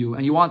stolen from you,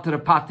 and you wanted to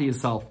pati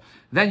yourself,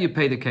 then you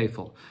pay the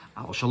kefil.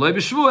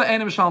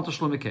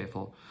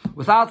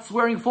 Without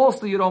swearing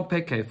falsely, you don't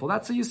pay kefil.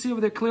 That's what you see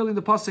over there clearly in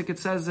the pasuk. It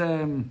says,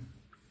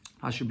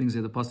 Rashi brings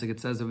here the pasuk.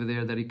 It says over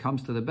there that he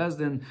comes to the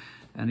bezdin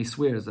and he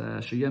swears,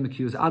 it's only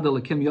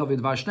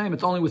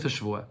with a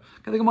shvua.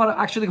 Okay, the Gemara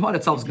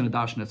itself is going to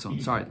darshan its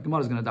own. Sorry, the Gemara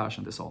is going to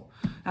darshan this all.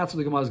 That's what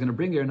the Gemara is going to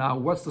bring here now.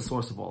 What's the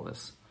source of all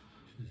this?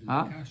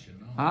 The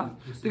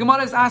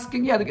Gemara is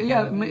asking, the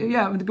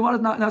Gemara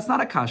is not, that's not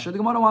a kasha. The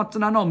Gemara wants to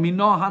know,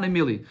 mino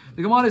hanemili.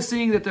 The Gemara is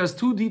saying that there's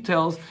two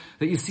details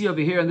that you see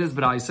over here in this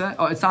braise.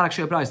 Oh, it's not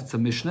actually a braise, it's a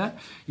mishnah.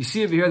 You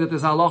see over here that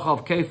there's a halacha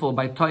of kefil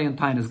by toy and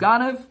tain is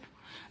ganev,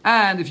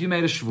 and if you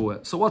made a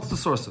shvua. So what's the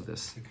source of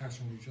this? The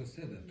kasha we just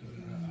said that.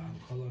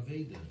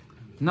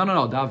 No.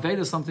 The Aveda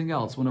is something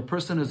else. When a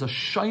person is a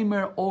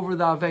shomer over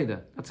the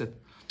Aveda, that's it.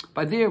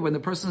 By there, when the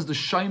person is the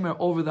shomer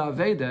over the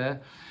Aveda,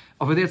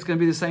 over there it's going to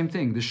be the same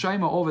thing. The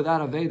shomer over that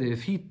Aveda,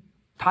 if he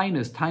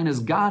tainus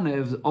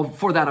ganev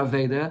for that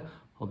Aveda,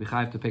 he'll be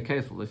chayiv to pay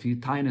kefil. If he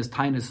tainus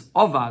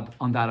ovad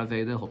on that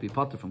Aveda, he'll be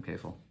potter from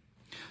kefil.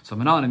 So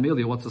Menah and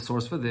Amelia, what's the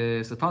source for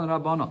this? The Tan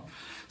Rabbana.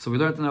 So we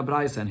learned in our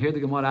Braisa, and here the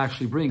Gemara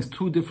actually brings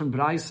two different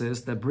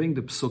Braises that bring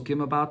the Psukim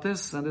about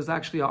this, and there's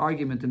actually an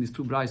argument in these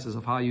two Braises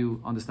of how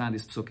you understand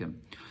these Psukim.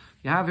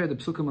 You have here the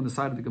Psukim on the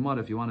side of the Gemara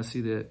if you want to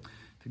see to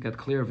get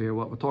clear over here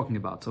what we're talking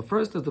about. So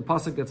first is the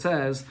Pasuk that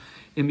says,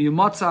 Im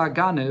Yumotza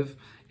Ganev,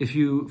 if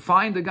you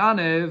find the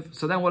Ganev,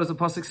 so then what does the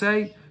Pasuk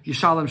say?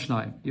 Yishalem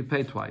Shnaim, you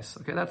pay twice.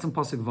 Okay, that's in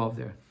Pasuk Vav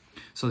there.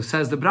 So it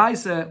says the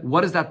Braise,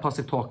 what is that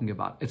pasuk talking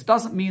about? It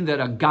doesn't mean that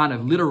a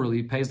ganev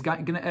literally pays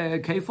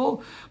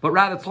kefil, but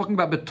rather it's talking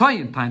about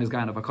betoyin tain is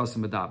ganev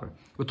akasim medaber.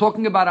 We're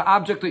talking about an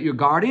object that you're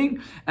guarding,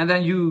 and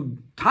then you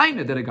tain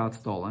it that it got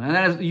stolen, and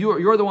then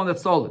you're the one that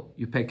stole it.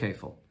 You pay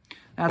kefil.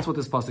 That's what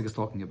this pasuk is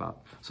talking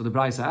about. So the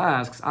Braise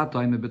asks,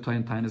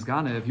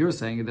 if you're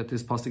saying that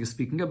this pasuk is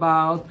speaking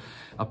about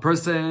a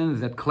person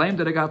that claimed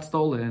that it got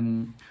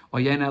stolen,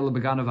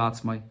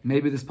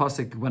 maybe this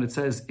pasuk, when it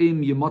says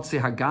im yemotzi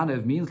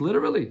haganev, means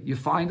literally you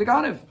find a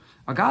ganev.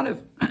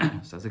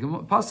 Says the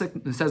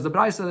pasuk, it says the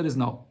Braise that is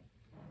no.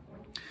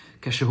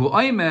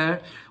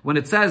 When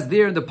it says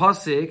there in the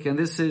pasuk, and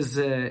this is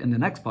in the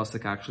next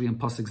pasuk actually, in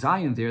pasuk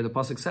Zayin there, the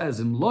pasuk says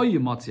im lo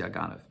yemotzi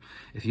haganev.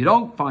 If you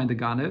don't find the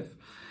ganev,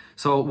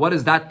 so what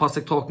is that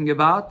pasuk talking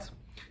about?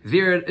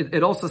 There,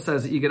 it also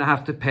says that you're going to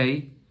have to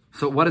pay.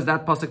 So what is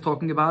that pasuk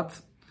talking about?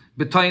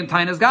 B'toyin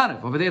tainas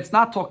ganev. Over there, it's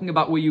not talking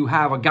about where you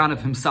have a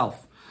ganev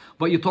himself,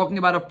 but you're talking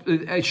about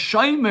a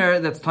shomer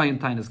that's toyin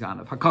tainas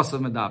ganev, hakasav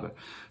medaber.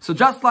 So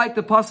just like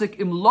the pasuk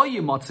im lo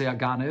yimotzei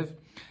ganev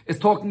is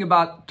talking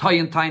about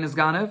toyin tainas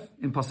ganev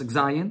in pasuk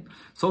Zayin,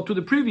 so to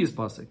the previous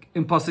pasuk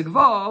in pasuk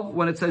Vav,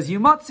 when it says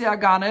yimotzei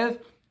ganev,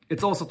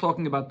 it's also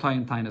talking about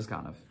toyin tainas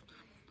ganev.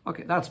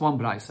 Okay, that's one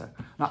Braisa.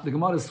 Now, the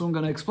Gemara is soon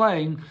going to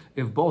explain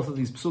if both of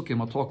these psukim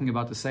are talking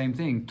about the same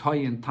thing,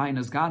 Toy and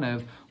Tainas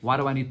Ganev. Why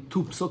do I need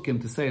two psukim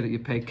to say that you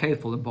pay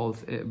kefil in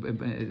both,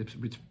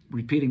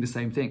 repeating the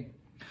same thing?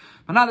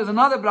 But now there's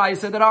another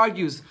Braisa that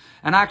argues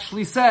and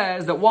actually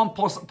says that one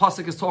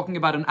pasuk is talking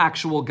about an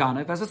actual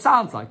Ganev, as it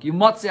sounds like.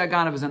 Yumotzi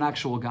Ganev is an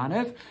actual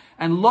Ganev,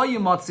 and Lo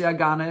Yumotzi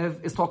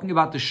Ganev is talking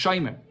about the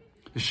Shomer.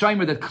 The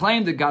Shomer that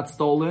claimed it got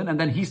stolen, and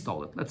then he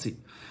stole it. Let's see.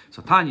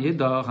 So Tanya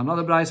Yidach,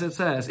 another Braisa, it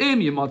says, Im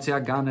Yimotzi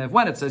Ganev.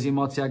 When it says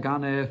Yimotzi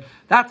Ganev,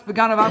 that's the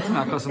Ganev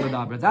Atzma, Kosim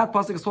Medaber. That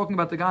pasuk is talking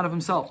about the Ganev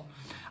himself.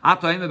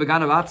 Atoim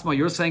Beganev Atzma,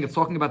 you're saying it's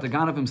talking about the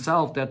Ganev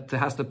himself that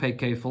has to pay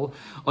kefil.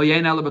 Or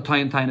Yein Ele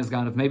B'toyin Tainas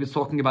Ganev. Maybe it's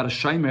talking about a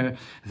Shomer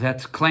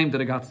that claimed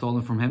that it got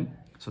stolen from him.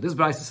 So this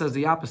Braisa says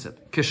the opposite.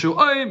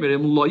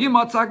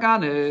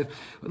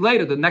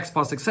 Later, the next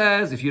pasuk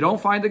says, if you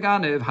don't find the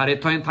Ganev,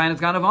 Haret Toyin Tainas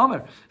Ganev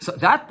Omer. So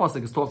that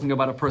pasuk is talking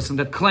about a person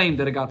that claimed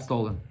that it got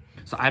stolen.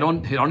 So I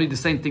don't need the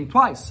same thing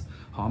twice.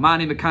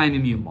 When it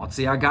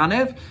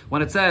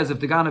says if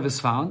the Ganev is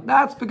found,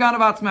 that's the Ganev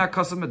Atzmei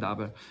HaKosav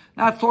Medaber.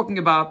 That's talking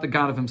about the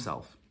Ganev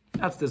himself.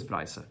 That's this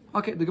Braisa.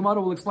 Okay, the Gemara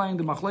will explain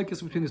the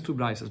machlekes between these two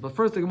Braisas. But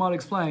first the Gemara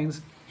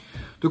explains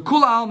the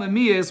Kula Alma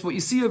Miyas, what you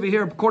see over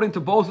here, according to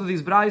both of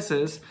these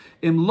Braisas,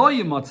 Im Lo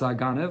Yimotza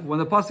Ganev, when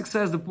the pasuk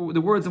says the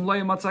words Im Lo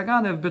Yimotza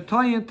Ganev,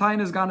 B'toyin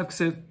Tainas Ganev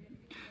Ksiv.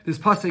 This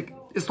pasuk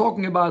is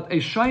talking about a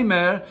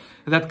shomer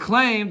that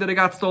claimed that it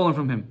got stolen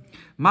from him.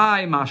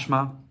 My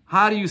mashma.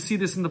 How do you see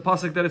this in the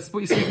pasuk that it's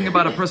speaking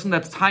about a person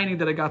that's tiny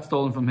that it got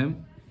stolen from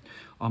him?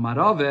 Amar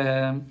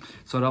Rav.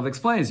 So Rav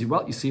explains,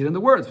 well, you see it in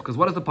the words, because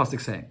what is the pasuk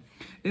saying?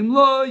 Im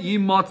lo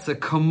yimotze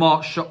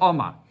kama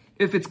she'amar.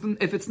 If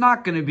it's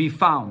not going to be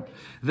found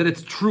that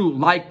it's true,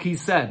 like he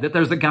said, that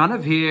there's a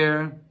ganav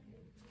here,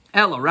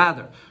 ella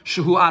rather,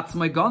 shehu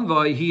atzmai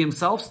ganvai, he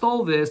himself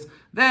stole this,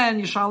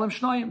 then yishalem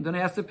shnayim, then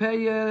he has to pay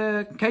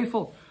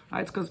kefil.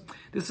 Right? Because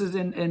this is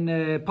in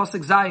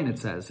pasuk zayin it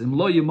says, im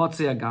lo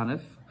yimotze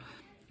ganav.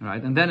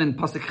 Right? And then in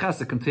pasuk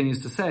ches it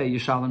continues to say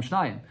yishalem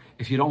shnayim.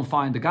 If you don't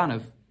find the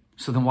ganav,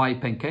 so then why are you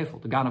paying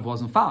kefil? The ganav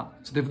wasn't found.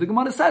 So the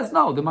Gemara says,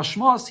 no, the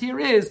mashmas here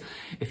is,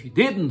 if you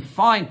didn't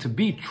find to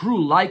be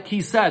true like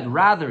he said,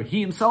 rather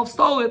he himself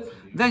stole it,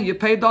 then you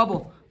pay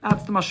double.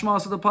 That's the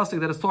mashmas of the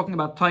pasuk that is talking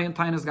about tayin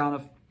tainas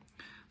ganav.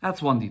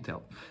 That's one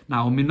detail.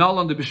 Now, minol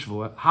on the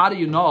bishvua, how do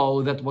you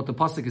know that what the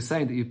pasuk is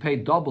saying, that you pay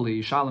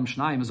doubly, shalom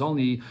shnayim, is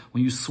only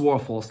when you swore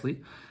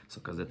falsely? So,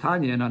 because the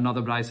Tanya, in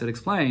another brayse, it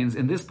explains,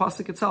 in this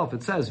pasuk itself,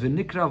 it says,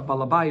 v'nikrav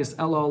balabayis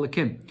elo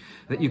olekim,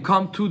 that you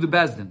come to the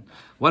bezdin.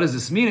 What does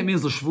this mean? It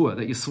means l'shvua,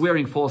 that you're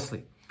swearing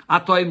falsely.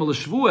 Atoim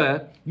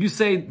l'shvua, you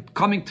say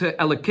coming to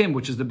elikim,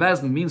 which is the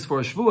bezdin, means for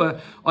a shvua,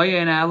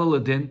 oyen elo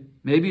l'din.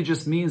 Maybe it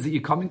just means that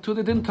you're coming to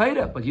the din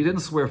Torah, but you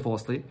didn't swear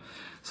falsely.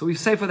 So we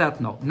say for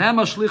that, no.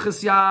 Nema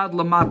shlichus yad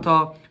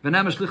lamata,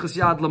 v'nema shlichus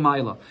yad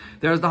lamayla.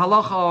 There's the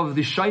halacha of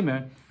the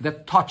shomer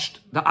that touched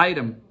the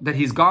item that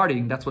he's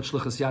guarding. That's what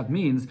shlichus yad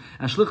means.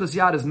 And shlichus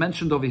yad is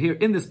mentioned over here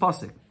in this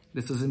pasuk.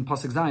 This is in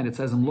pasuk zayin. It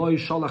says, "Loi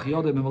sholach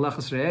yodem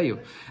imelechas re'eyu,"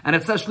 and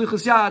it says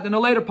shlichus yad in a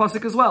later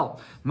pasuk as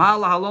well.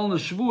 Ma'ala halon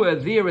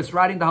l'shvua. There, it's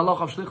writing the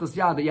halacha of shlichus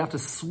yad that you have to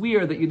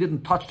swear that you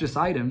didn't touch this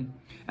item,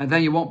 and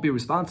then you won't be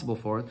responsible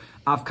for it.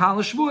 Avkan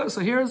l'shvua.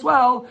 So here as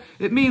well,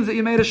 it means that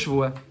you made a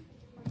shvua.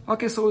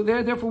 Okay, so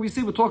therefore we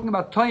see we're talking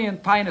about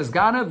tayin tainas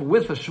ganav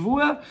with a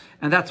shvua,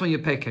 and that's when you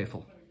pay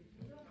kefil.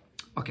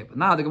 Okay, but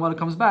now the Gemara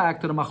comes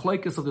back to the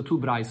machlokes of the two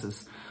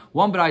braises.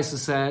 One braisa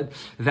said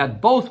that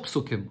both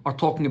psukim are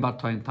talking about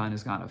tayin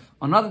tainas ganav.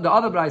 The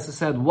other braisa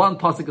said one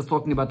pasuk is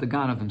talking about the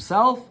ganav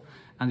himself,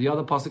 and the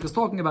other pasuk is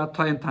talking about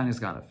tayin tainas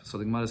ganav. So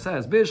the Gemara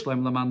says,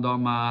 Bishleim laman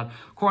domar.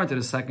 According to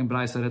the second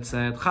brisa, it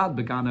said chad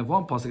beganav.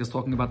 One pasuk is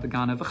talking about the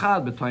ganav,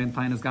 chad betayin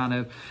tainas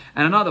ganav,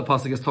 and another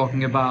pasuk is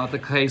talking about the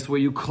case where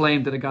you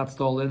claim that it got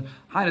stolen.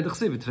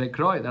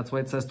 That's why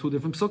it says two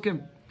different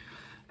psukim.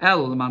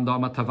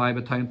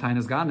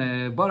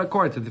 But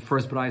according to the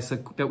first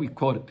brisa that we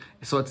quoted,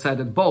 so it said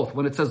that both,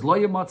 when it says lo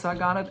yimatza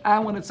ganav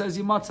and when it says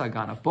yimatza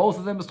ganav, both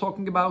of them is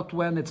talking about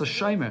when it's a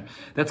shomer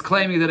that's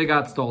claiming that it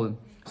got stolen.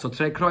 So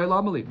trei kroi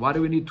lamali. Why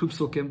do we need two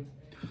psukim?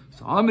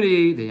 So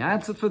Amri, they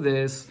answered for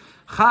this.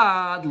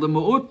 Chad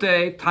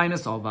lemuute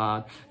tainas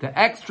avad. The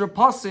extra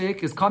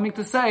pasuk is coming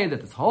to say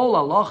that this whole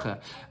halacha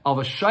of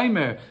a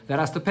shomer that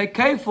has to pay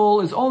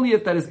kefil is only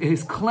if that is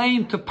his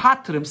claim to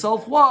pater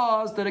himself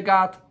was that it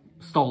got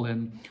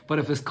stolen. But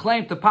if his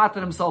claim to pater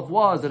himself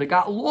was that it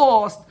got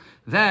lost,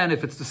 then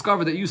if it's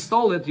discovered that you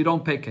stole it, you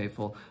don't pay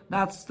kefil.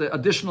 That's the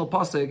additional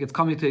pasuk. It's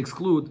coming to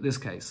exclude this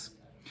case.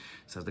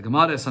 Says the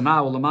Gemara,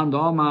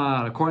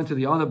 according to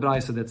the other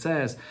brisa that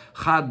says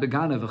chad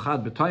beganav,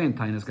 chad betayin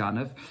tainas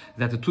ganav,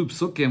 that the two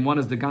psukim, one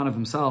is the ganav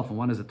himself and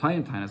one is the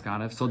tayin tainas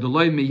ganav. So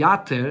deloi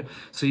miyater,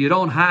 so you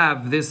don't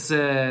have this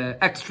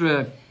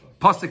extra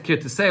pasuk here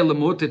to say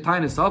lemute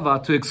tainas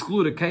ava to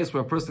exclude a case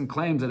where a person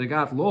claims that it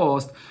got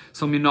lost.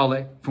 So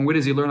minole, from where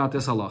does he learn out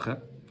this halacha?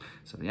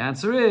 So the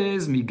answer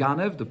is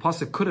miganav. The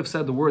pasuk could have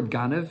said the word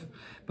ganav,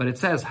 but it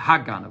says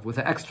haganav with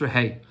an extra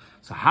hey.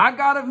 So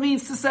haganav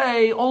means to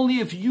say only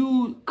if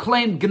you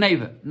claimed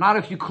gneva, not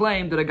if you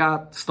claimed that it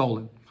got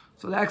stolen.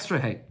 So the extra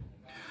hey.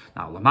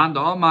 Now lamanda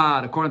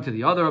omar, according to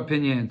the other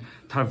opinion,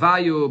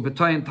 tarvayu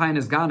betoyin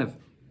tainas ganav,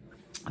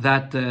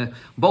 that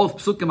both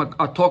psukim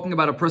are talking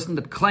about a person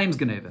that claims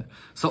geneva.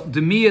 So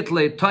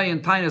demiyetle tayin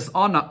tainas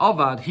ona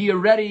avad, he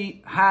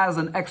already has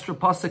an extra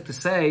pasuk to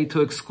say to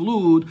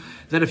exclude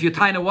that if your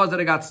taina was that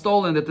it got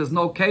stolen, that there's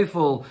no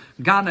kefil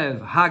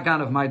ganev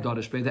haganev my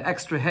dodishbe. The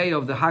extra hay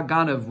of the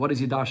haganev, what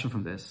is yidashin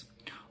from this?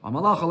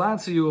 Amalach will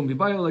answer you. There's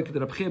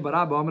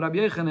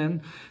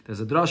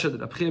a drasha that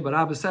Rabbi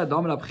Barabba said.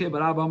 Hatayin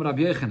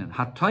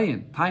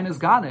tainas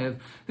ganev.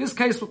 This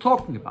case we're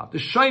talking about the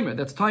shomer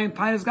that's tayin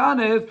tainas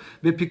ganev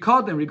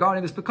b'pikadin,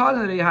 regarding this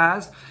pikadin that he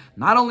has,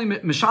 not only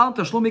mishalim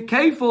tashlumi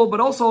kefil but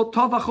also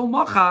tavachul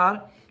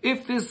machar.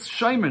 If this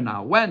shomer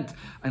now went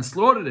and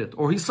slaughtered it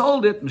or he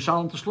sold it,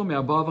 mishalim tashlumi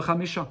Bava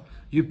Kama,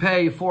 you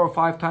pay 4 or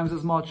 5 times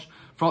as much.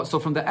 So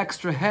from the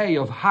extra hay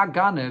of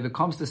haganev, it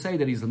comes to say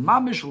that he's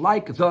mamish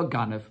like the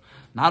ganev,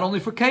 not only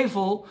for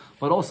kefil,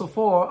 but also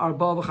for our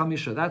Bava Kama.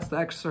 That's the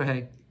extra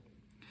hay.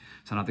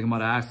 So now the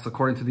Gemara asks,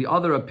 according to the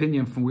other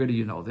opinion, from where do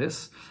you know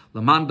this?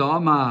 Lamanda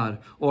Amar,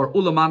 or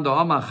Ulamanda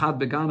Amar, chad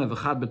beganev,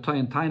 chad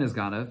betoyin tainas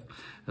ganev.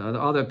 The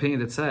other opinion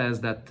that says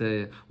that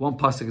one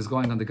pasuk is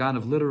going on the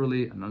ganev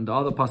literally, and the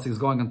other pasuk is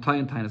going on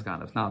tayin tainas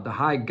ganev. Now the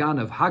high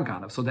ganev,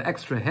 haganev, so the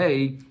extra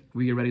hay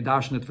We already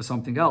darshan it for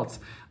something else.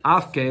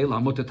 Afke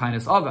lamute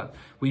tainis avad.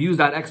 We use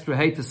that extra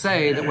hay to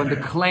say that when the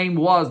claim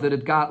was that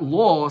it got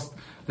lost,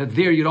 that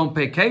there you don't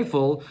pay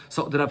kefil.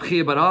 So the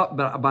Rabbi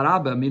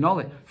Barabe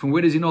minole. From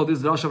where does he know this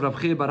is the Rosh of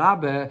Rabbi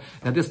Barabe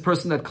that this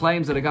person that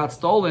claims that it got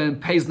stolen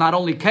pays not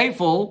only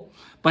kefil,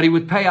 but he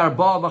would pay our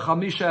Bava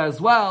Kama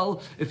as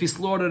well if he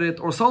slaughtered it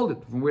or sold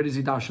it. From where does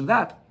he darshan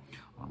that?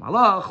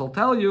 Malach will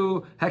tell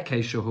you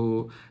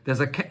hekeshahu.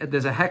 There's a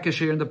hekesh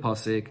here in the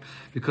pasuk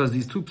because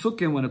these two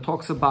psukim, when it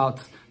talks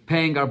about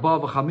paying our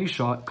Bava Kama,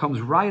 it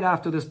comes right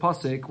after this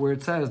pasuk where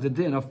it says the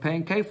din of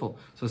paying kefil.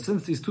 So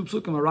since these two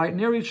psukim are right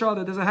near each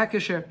other, there's a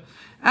hekesh here.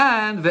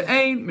 And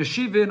ve'ein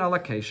meshivin ala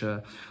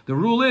kesha. The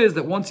rule is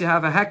that once you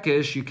have a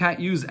hekesh, you can't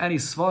use any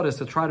svaras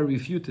to try to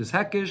refute this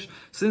hekesh.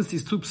 Since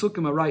these two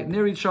psukim are right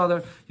near each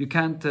other, you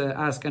can't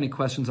ask any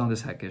questions on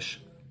this hekesh.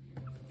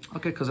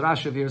 Okay, because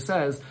Rashi here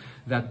says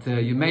that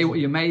you may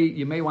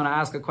want to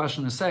ask a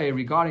question and say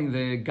regarding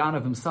the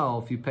ganav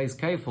himself, he pays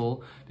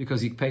kefil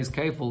because he pays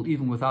kefil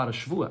even without a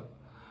shvua,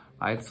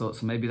 right? So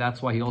maybe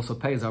that's why he also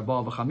pays our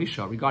Bava Kama.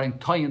 Regarding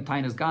toy and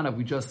tainas ganav,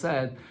 we just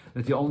said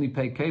that you only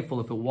pay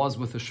kefil if it was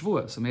with a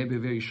shvua. So maybe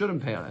you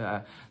shouldn't pay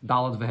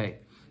dalad v'hei.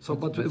 So,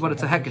 but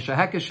it's a hekesh. A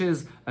hekesh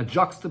is a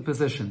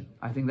juxtaposition.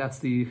 I think that's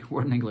the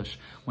word in English.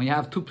 When you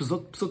have two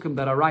psukim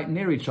that are right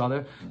near each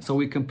other, so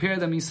we compare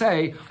them. You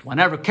say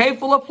whenever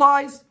kefil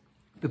applies,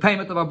 the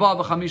payment of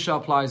Bava Kama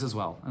applies as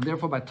well, and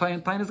therefore by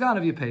tainas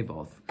ganav you pay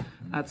both.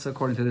 That's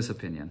according to this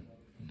opinion.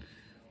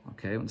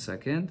 Okay, 1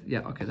 second. Yeah.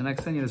 Okay, the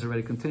next thing is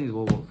already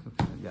continued.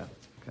 Yeah.